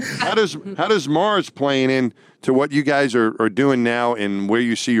directors. How does Mars playing in to what you guys are doing now, and where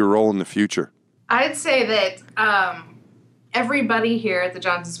you see your role in the future? I'd say that everybody here at the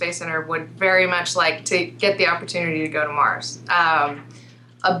Johnson Space Center would very much like to get the opportunity to go to Mars.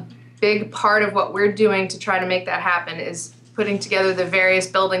 A big part of what we're doing to try to make that happen is putting together the various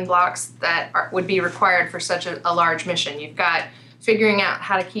building blocks that would be required for such a large mission. You've got figuring out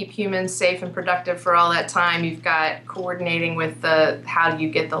how to keep humans safe and productive for all that time. You've got coordinating with how do you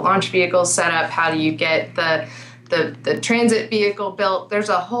get the launch vehicles set up, how do you get the transit vehicle built. There's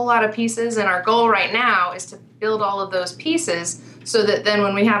a whole lot of pieces, and our goal right now is to build all of those pieces so that then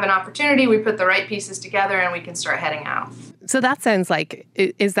when we have an opportunity, we put the right pieces together and we can start heading out. So that sounds like,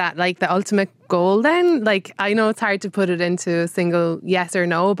 is that like the ultimate goal then? Like, I know it's hard to put it into a single yes or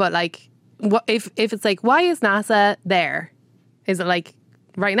no, but like, what if it's like, why is NASA there? Is it like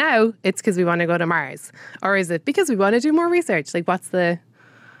right now it's because we want to go to Mars? Or is it because we want to do more research? Like, what's the...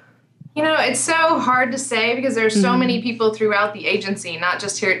 It's so hard to say because there's so many people throughout the agency, not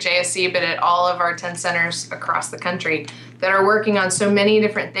just here at JSC, but at all of our 10 centers across the country that are working on so many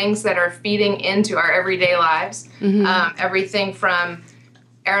different things that are feeding into our everyday lives. Everything from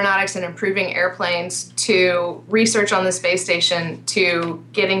aeronautics and improving airplanes to research on the space station to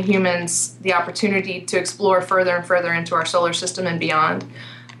getting humans the opportunity to explore further and further into our solar system and beyond.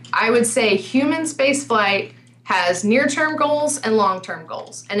 I would say human spaceflight has near-term goals and long-term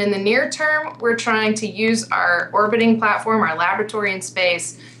goals. And in the near term, we're trying to use our orbiting platform, our laboratory in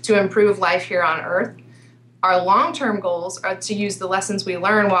space, to improve life here on Earth. Our long-term goals are to use the lessons we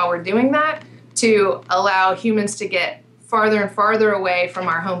learn while we're doing that to allow humans to get farther and farther away from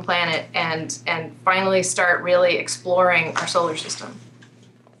our home planet and finally start really exploring our solar system.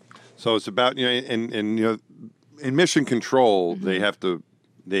 So it's about, in mission control, they have to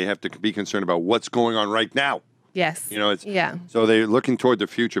be concerned about what's going on right now. Yes. So they're looking toward the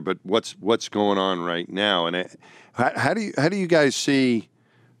future, but what's going on right now? And how do you guys see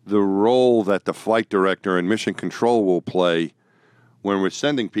the role that the flight director and mission control will play when we're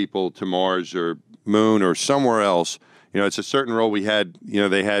sending people to Mars or Moon or somewhere else? It's a certain role we had.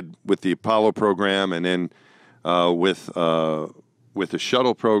 They had with the Apollo program, and then with the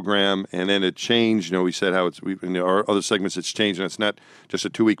shuttle program, and then it changed. We said how in our other segments it's changed, and it's not just a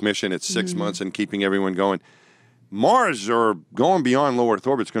 2-week mission; it's 6 months and keeping everyone going. Mars or going beyond low Earth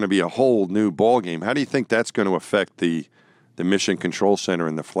orbit is going to be a whole new ballgame. How do you think that's going to affect the Mission Control Center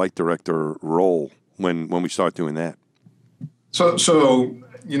and the flight director role when we start doing that? So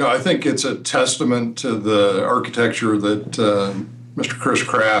I think it's a testament to the architecture that Mr. Chris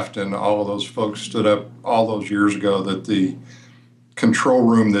Kraft and all of those folks stood up all those years ago, that the control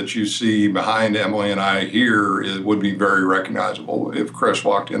room that you see behind Emily and I here would be very recognizable if Chris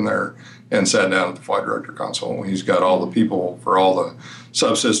walked in there and sat down at the flight director console. He's got all the people for all the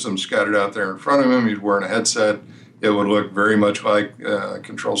subsystems scattered out there in front of him. He's wearing a headset. It would look very much like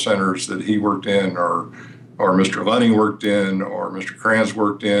control centers that he worked in, or Mr. Lunny worked in, or Mr. Kranz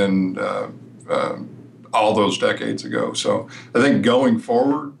worked in all those decades ago. So I think going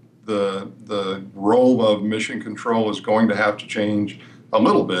forward, the role of mission control is going to have to change a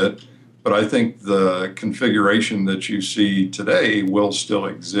little bit, but I think the configuration that you see today will still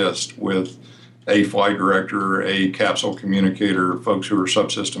exist with a flight director, a capsule communicator, folks who are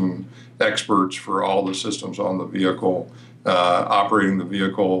subsystem experts for all the systems on the vehicle. Operating the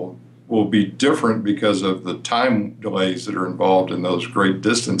vehicle will be different because of the time delays that are involved in those great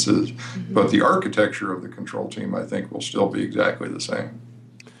distances, but the architecture of the control team, I think, will still be exactly the same.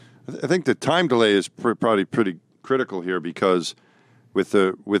 I think the time delay is probably pretty critical here, because with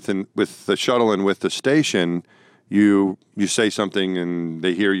the shuttle and with the station, you say something and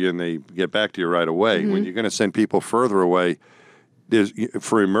they hear you and they get back to you right away. When you're going to send people further away,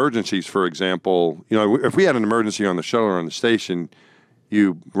 for emergencies, for example, if we had an emergency on the shuttle or on the station,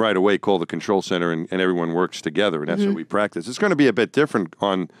 you right away call the control center and everyone works together, and that's what we practice. It's going to be a bit different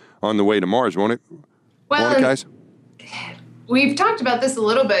on the way to Mars, won't it? Well, guys? We've talked about this a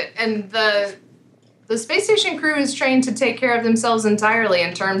little bit, and the space station crew is trained to take care of themselves entirely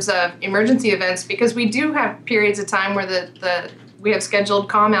in terms of emergency events, because we do have periods of time where we have scheduled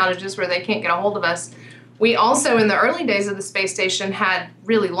comm outages where they can't get a hold of us. We also, in the early days of the space station, had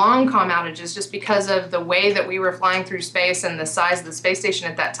really long comm outages just because of the way that we were flying through space and the size of the space station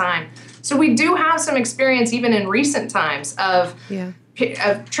at that time. So we do have some experience, even in recent times, of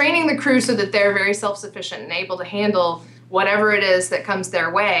training the crew so that they're very self-sufficient and able to handle whatever it is that comes their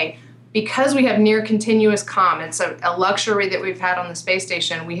way. Because we have near continuous comm, it's a luxury that we've had on the space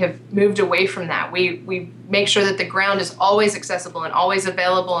station. We have moved away from that. We make sure that the ground is always accessible and always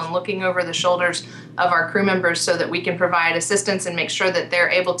available and looking over the shoulders of our crew members so that we can provide assistance and make sure that they're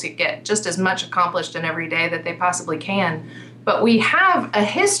able to get just as much accomplished in every day that they possibly can. But we have a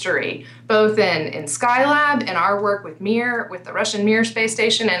history, both in Skylab and our work with Mir, with the Russian Mir space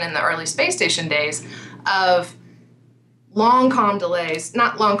station, and in the early space station days, of long comm delays,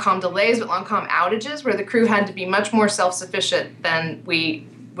 not long comm delays, but long comm outages, where the crew had to be much more self-sufficient than we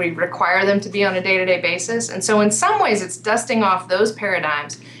require them to be on a day-to-day basis. And so in some ways, it's dusting off those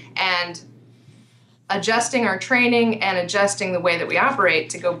paradigms and adjusting our training and adjusting the way that we operate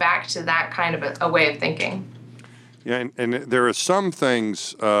to go back to that kind of a way of thinking. Yeah, and there are some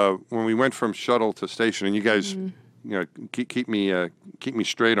things when we went from shuttle to station, and you guys, keep me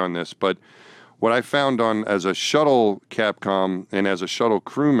straight on this, but what I found as a shuttle Capcom and as a shuttle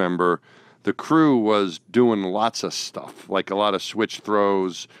crew member, the crew was doing lots of stuff, like a lot of switch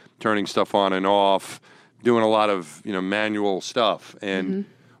throws, turning stuff on and off, doing a lot of manual stuff. And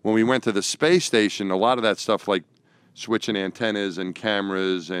when we went to the space station, a lot of that stuff like switching antennas and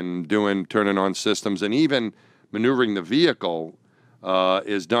cameras and turning on systems and even maneuvering the vehicle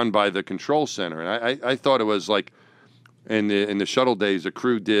is done by the control center. And I thought it was like in the shuttle days, the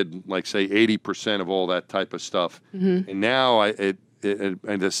crew did like say 80% of all that type of stuff. And now and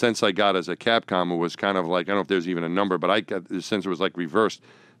the sense I got as a Capcom was kind of like, I don't know if there's even a number, but I got the sense it was like reversed,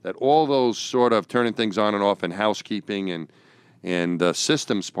 that all those sort of turning things on and off and housekeeping and the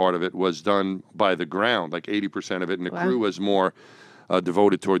systems part of it was done by the ground, like 80% of it, and the crew was more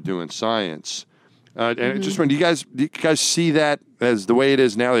devoted toward doing science. And just when do you guys see that as the way it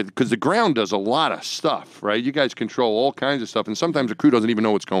is now? Because the ground does a lot of stuff, right? You guys control all kinds of stuff, and sometimes the crew doesn't even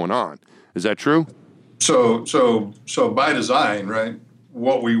know what's going on. Is that true? So by design, right?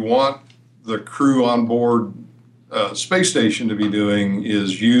 What we want the crew on board space station to be doing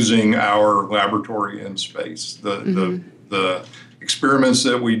is using our laboratory in space. The experiments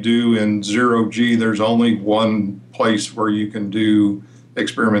that we do in zero G, there's only one place where you can do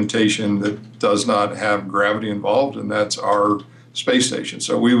experimentation that does not have gravity involved, and that's our space station.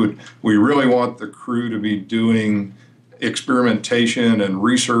 So we really want the crew to be doing experimentation and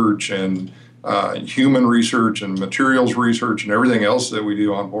research and human research and materials research and everything else that we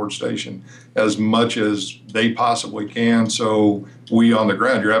do on board station as much as they possibly can. So we on the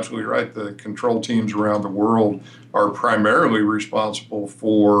ground, you're absolutely right, the control teams around the world are primarily responsible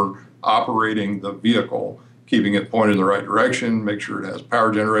for operating the vehicle, keeping it pointed in the right direction, make sure it has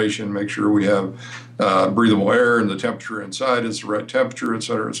power generation, make sure we have breathable air and the temperature inside is the right temperature, et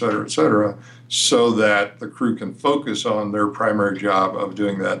cetera, et cetera, et cetera, so that the crew can focus on their primary job of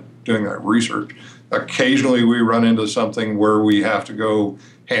doing that research. Occasionally we run into something where we have to go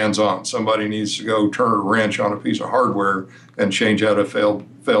hands-on. Somebody needs to go turn a wrench on a piece of hardware and change out a failed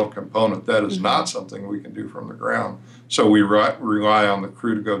component. That is not something we can do from the ground. So we rely on the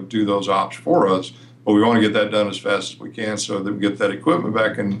crew to go do those ops for us, but we want to get that done as fast as we can so that we get that equipment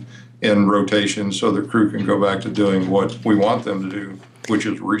back in rotation so the crew can go back to doing what we want them to do, which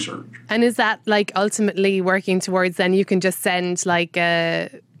is research. And is that like ultimately working towards then you can just send like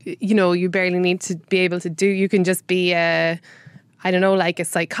you barely need to be able to do, you can just be like a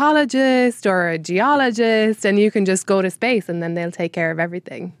psychologist or a geologist, and you can just go to space and then they'll take care of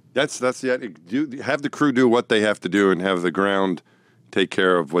everything. That's have the crew do what they have to do and have the ground take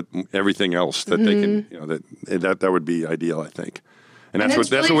care of everything else that they can, that would be ideal, I think. And that's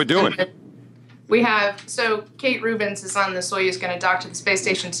what we're doing. We have, so Kate Rubins is on the Soyuz going to dock to the space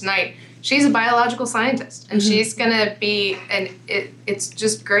station tonight. She's a biological scientist, and she's going to be, and it's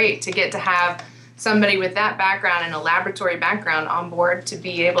just great to get to have somebody with that background and a laboratory background on board to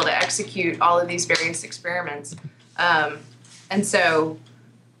be able to execute all of these various experiments. And so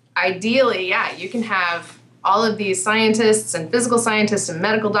ideally, you can have all of these scientists and physical scientists and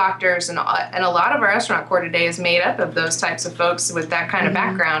medical doctors, and a lot of our astronaut corps today is made up of those types of folks with that kind of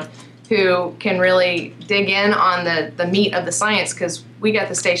background who can really dig in on the meat of the science, because we got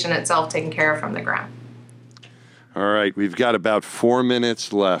the station itself taken care of from the ground. All right, we've got about 4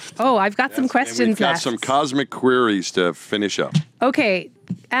 minutes left. Oh, I've got some questions left. We've got left. some cosmic queries to finish up. Okay.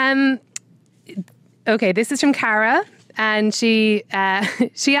 This is from Cara, and she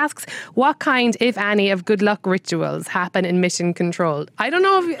asks, what kind, if any, of good luck rituals happen in mission control? I don't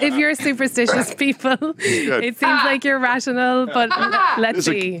know if you're superstitious people. It seems like you're rational, but let's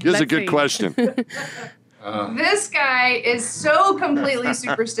see. This is a good question. This guy is so completely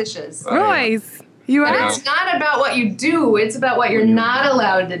superstitious. Royce, you are? And it's not about what you do, it's about what you're not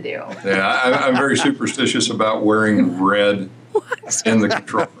allowed to do. Yeah, I'm very superstitious about wearing red in the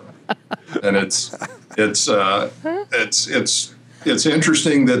control room. And it's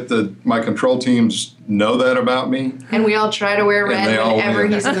interesting that my control teams know that about me. And we all try to wear red whenever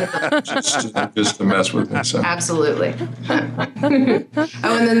he's in the building. just to mess with me. So. Absolutely. And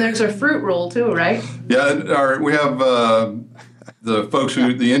then there's a fruit roll too, right? Yeah, we have the folks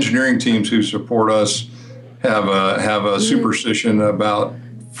the engineering teams who support us have a superstition about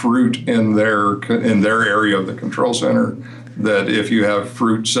fruit in their area of the control center. That if you have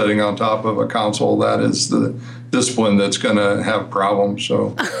fruit sitting on top of a console, that is the discipline that's going to have problems.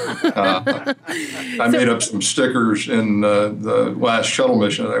 So I made up some stickers in the last shuttle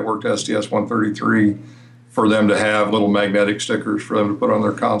mission that I worked STS-133 for them to have little magnetic stickers for them to put on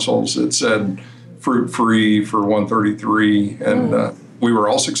their consoles that said fruit free for 133, and we were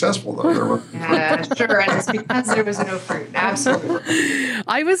all successful though. Yeah, sure, and it's because there was no fruit. Absolutely.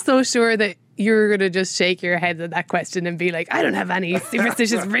 I was so sure that you were going to just shake your head at that question and be like, I don't have any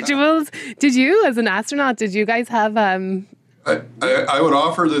superstitious rituals. Did you, as an astronaut, did you guys have I would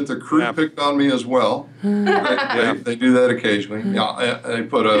offer that the crew picked on me as well. They do that occasionally. They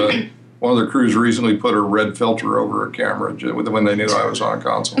put one of the crews recently put a red filter over a camera when they knew I was on a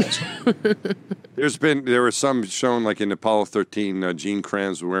console. There were some shown, like in Apollo 13, Gene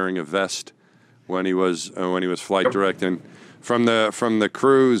Kranz wearing a vest when he was flight directing. From the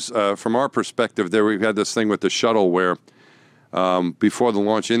crews, from our perspective, we had this thing with the shuttle where before the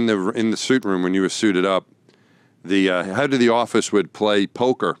launch in the suit room when you were suited up, the head of the office would play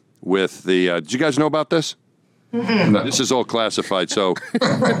poker with the. Did you guys know about this? No. This is all classified, so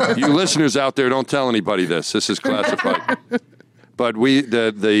you listeners out there, don't tell anybody this. This is classified. But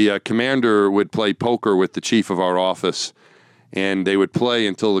the commander would play poker with the chief of our office, and they would play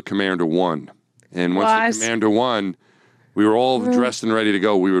until the commander won. And once the commander won, we were all dressed and ready to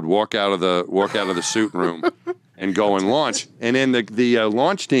go. We would walk out of the suit room and go and launch. And then the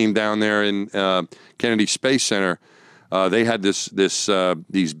launch team down there in Kennedy Space Center, they had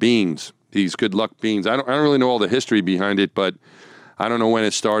these beans, these good luck beans. I don't really know all the history behind it, but I don't know when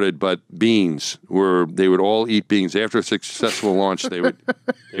it started. But beans they would all eat beans after a successful launch. They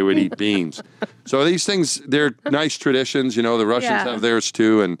would eat beans. So these things, they're nice traditions. The Russians have theirs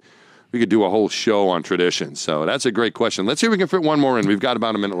too, and we could do a whole show on traditions. So that's a great question. Let's see if we can fit one more in. We've got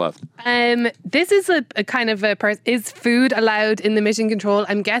about a minute left. This is a kind of is food allowed in the mission control?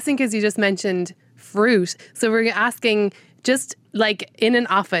 I'm guessing because you just mentioned fruit. So we're asking, just like in an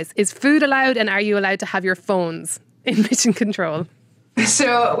office, is food allowed, and are you allowed to have your phones in mission control?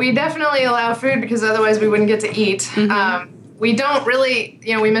 So we definitely allow food because otherwise we wouldn't get to eat. Mm-hmm. We don't really,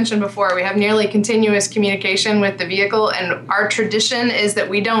 we mentioned before, we have nearly continuous communication with the vehicle, and our tradition is that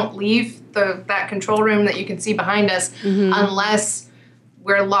we don't leave that control room that you can see behind us unless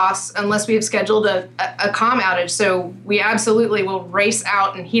we're lost, unless we have scheduled a comm outage. So we absolutely will race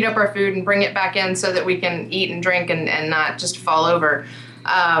out and heat up our food and bring it back in so that we can eat and drink and not just fall over.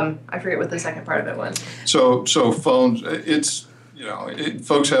 I forget what the second part of it was. So phones, it's,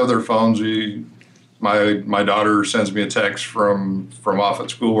 folks have their phones. My daughter sends me a text from off at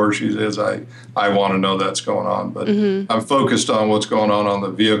school where she is. I want to know that's going on, but I'm focused on what's going on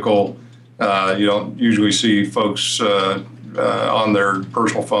the vehicle. You don't usually see folks on their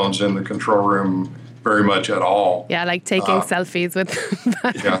personal phones in the control room very much at all. Yeah, like taking selfies with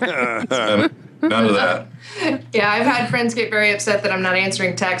none of that. Yeah, I've had friends get very upset that I'm not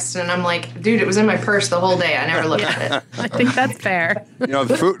answering texts, and I'm like, dude, it was in my purse the whole day. I never looked at it. I think that's fair.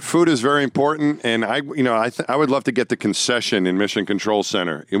 Food is very important, and I would love to get the concession in Mission Control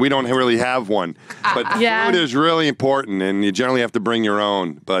Center. We don't really have one, but food is really important, and you generally have to bring your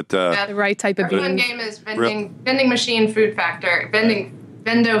own. But the right type of beans. One game is vending machine food factor,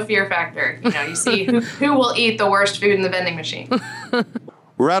 vendo fear factor. You see who will eat the worst food in the vending machine.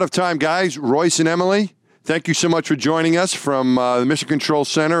 We're out of time, guys. Royce and Emily, thank you so much for joining us from the Mission Control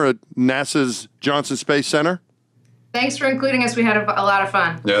Center at NASA's Johnson Space Center. Thanks for including us. We had a lot of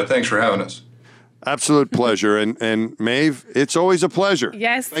fun. Yeah, thanks for having us. Absolute pleasure. And Maeve, it's always a pleasure.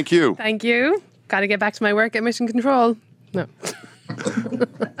 Yes. Thank you. Thank you. Got to get back to my work at Mission Control. No.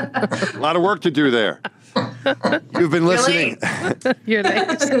 A lot of work to do there. You've been listening. You're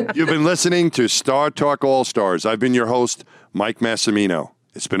late. You've been listening to Star Talk All Stars. I've been your host, Mike Massimino.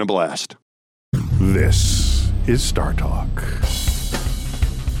 It's been a blast. This is Star Talk.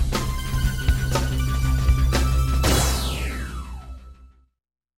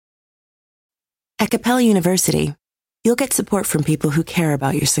 At Capella University, you'll get support from people who care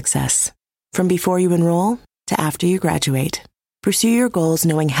about your success. From before you enroll to after you graduate, pursue your goals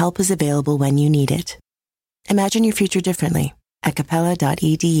knowing help is available when you need it. Imagine your future differently at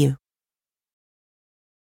capella.edu.